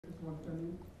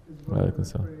Mu'tani, his brother Alaikum had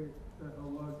salam. prayed that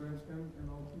Allah grant him and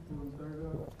all people in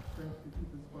Dargah strength to keep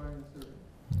inspiring serving.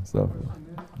 The Astaghfirullah.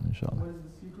 question is, Inshallah. what is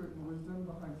the secret and wisdom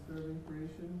behind serving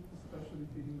creation, especially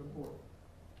feeding the poor?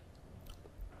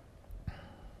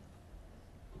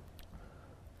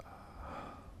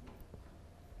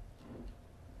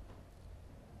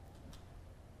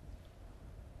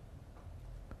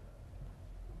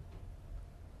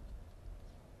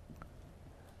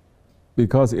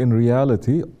 Because in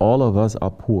reality, all of us are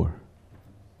poor.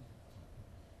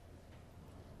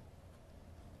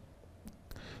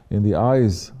 In the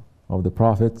eyes of the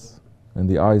prophets and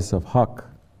the eyes of Haqq,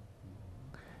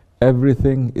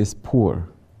 everything is poor.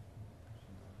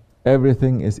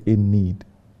 Everything is in need.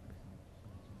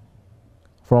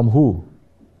 From who?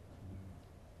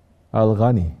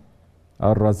 Al-Ghani,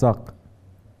 Al-Razaq.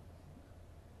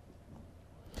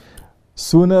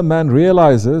 Sooner man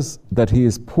realizes that he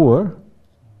is poor,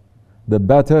 the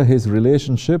better his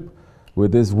relationship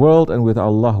with this world and with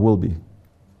Allah will be.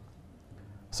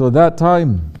 So that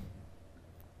time,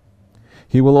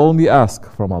 he will only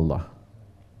ask from Allah.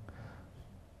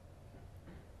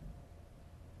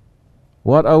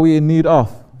 What are we in need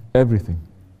of? Everything.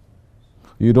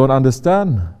 You don't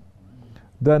understand?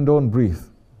 Then don't breathe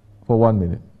for 1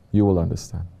 minute. You will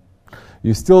understand.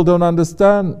 You still don't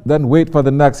understand? Then wait for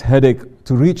the next headache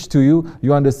to reach to you.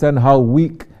 You understand how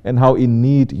weak and how in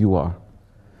need you are.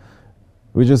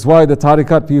 Which is why the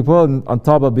tariqat people, on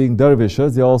top of being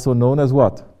dervishes, they are also known as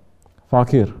what?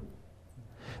 Fakir.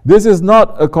 This is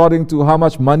not according to how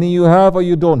much money you have or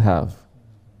you don't have.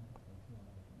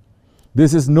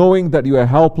 This is knowing that you are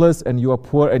helpless and you are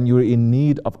poor and you are in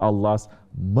need of Allah's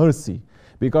mercy.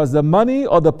 Because the money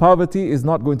or the poverty is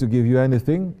not going to give you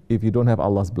anything if you don't have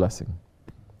Allah's blessing.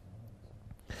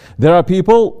 There are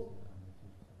people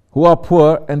who are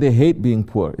poor and they hate being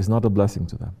poor. It's not a blessing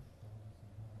to them.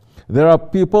 There are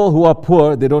people who are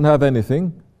poor, they don't have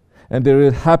anything, and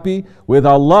they're happy with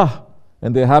Allah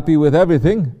and they're happy with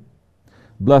everything.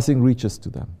 Blessing reaches to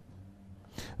them.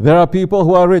 There are people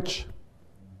who are rich,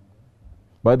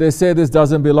 but they say this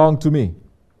doesn't belong to me.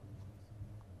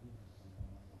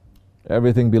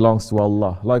 Everything belongs to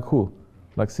Allah. Like who?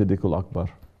 Like Siddiqul Akbar.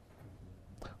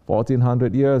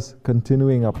 1400 years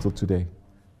continuing up till today.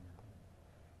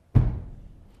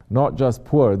 Not just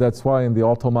poor. That's why in the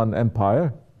Ottoman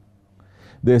Empire,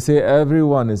 they say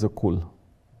everyone is a kul.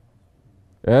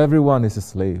 Everyone is a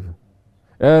slave.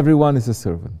 Everyone is a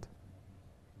servant.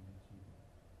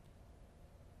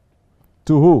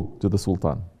 To who? To the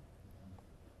Sultan.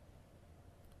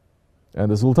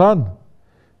 And the Sultan,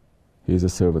 he is a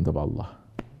servant of Allah.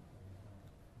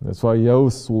 That's why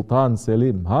Yavuz Sultan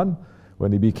Selim Han,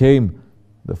 when he became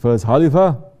the first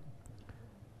Khalifa,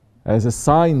 as a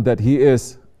sign that he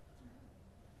is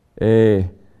a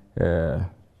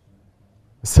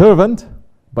servant,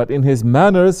 but in his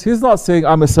manners, he's not saying,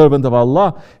 I'm a servant of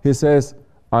Allah. He says,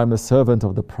 I'm a servant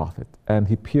of the Prophet. And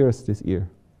he pierced his ear.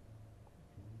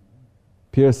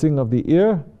 Piercing of the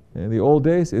ear in the old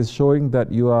days is showing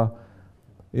that you are,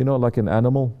 like an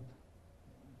animal.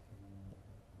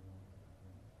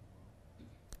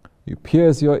 You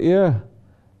pierce your ear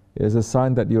is a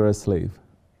sign that you're a slave.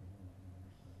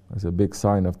 That's a big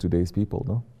sign of today's people,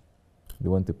 no? They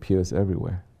want to pierce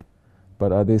everywhere.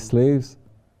 But are they slaves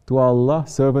to Allah,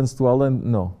 servants to Allah?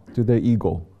 No, to their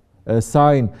ego. A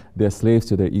sign they're slaves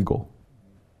to their ego.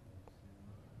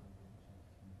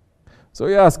 So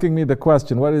you're asking me the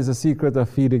question, what is the secret of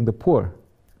feeding the poor?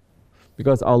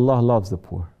 Because Allah loves the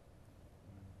poor.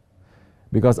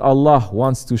 Because Allah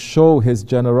wants to show His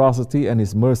generosity and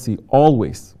His mercy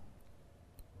always.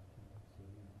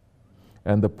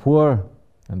 And the poor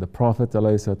and the Prophet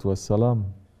ﷺ,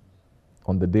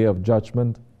 on the day of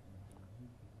judgment,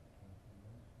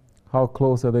 how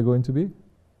close are they going to be?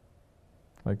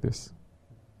 Like this.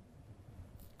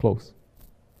 Close.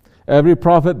 Every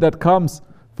prophet that comes,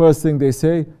 first thing they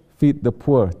say, feed the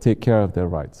poor, take care of their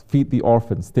rights. Feed the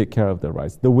orphans, take care of their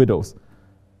rights. The widows.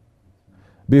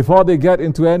 Before they get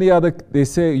into any other, they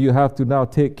say you have to now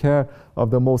take care of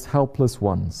the most helpless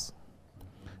ones.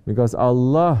 Because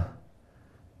Allah,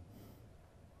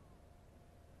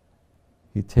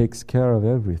 He takes care of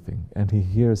everything, and He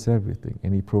hears everything,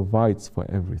 and He provides for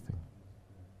everything.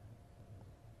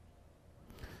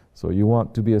 So you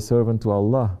want to be a servant to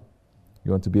Allah,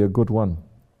 you want to be a good one,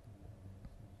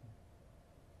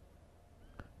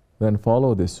 then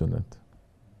follow this sunnah.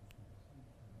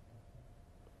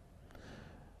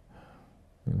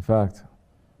 In fact,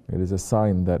 it is a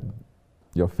sign that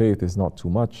your faith is not too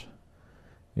much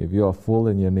if you are full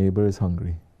and your neighbor is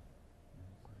hungry.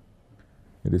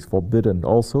 It is forbidden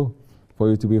also for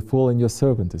you to be full and your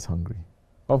servant is hungry.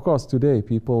 Of course, today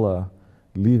people are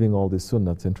leaving all these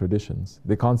sunnats and traditions.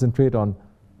 They concentrate on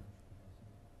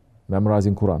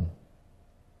memorizing Quran.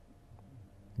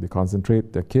 They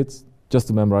concentrate their kids just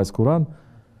to memorize Quran,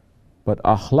 but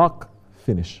akhlaq,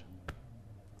 finish.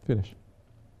 Finish.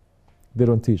 They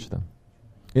don't teach them.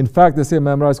 In fact, they say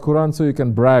memorize Quran so you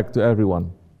can brag to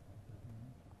everyone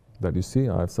that you see,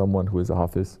 I have someone who is a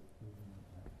hafiz.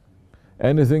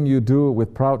 Anything you do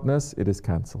with proudness, it is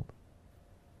cancelled.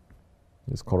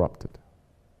 It's corrupted.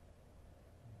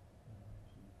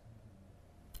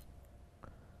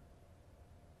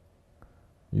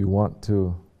 You want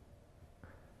to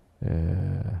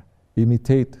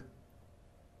imitate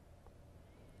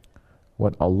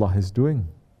what Allah is doing,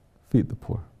 feed the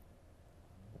poor.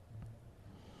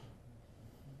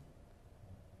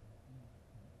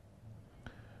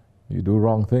 You do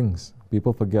wrong things.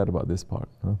 People forget about this part.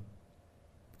 Huh?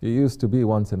 It used to be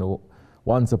once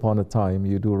upon a time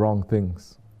you do wrong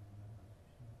things.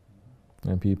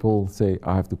 And people say,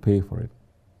 I have to pay for it.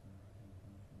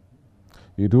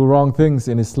 You do wrong things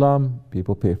in Islam,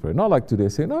 people pay for it. Not like today,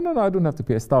 say, no, I don't have to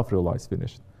pay. Astaghfirullah, it's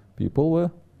finished. People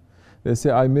will. They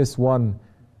say, I miss one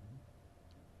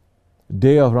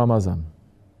day of Ramadan.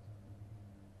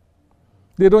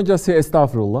 They don't just say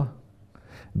Astaghfirullah.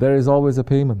 There is always a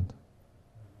payment.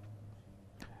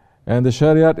 And the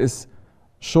Shariat is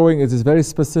showing it is very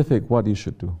specific what you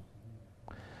should do.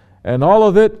 And all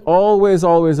of it always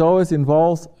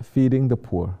involves feeding the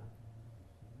poor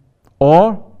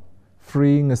or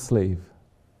freeing a slave.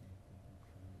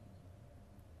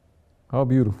 How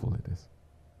beautiful it is.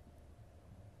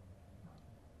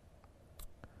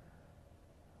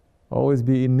 Always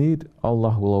be in need,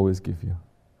 Allah will always give you.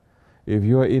 If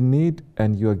you are in need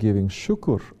and you are giving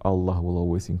shukr, Allah will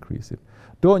always increase it.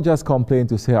 Don't just complain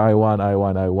to say, I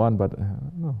want, but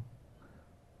no.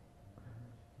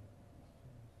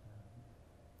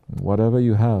 Whatever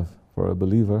you have for a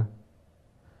believer,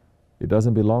 it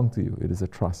doesn't belong to you. It is a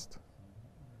trust.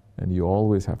 And you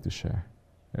always have to share.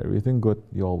 Everything good,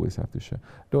 you always have to share.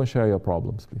 Don't share your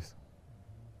problems, please.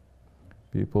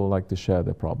 People like to share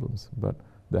their problems, but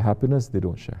the happiness, they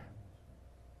don't share.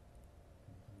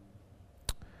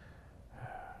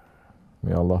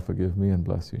 May Allah forgive me and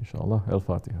bless you, inshallah.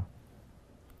 Al-Fatiha.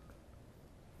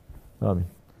 Ameen.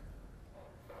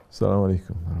 Assalamu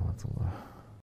alaikum wa rahmatullah.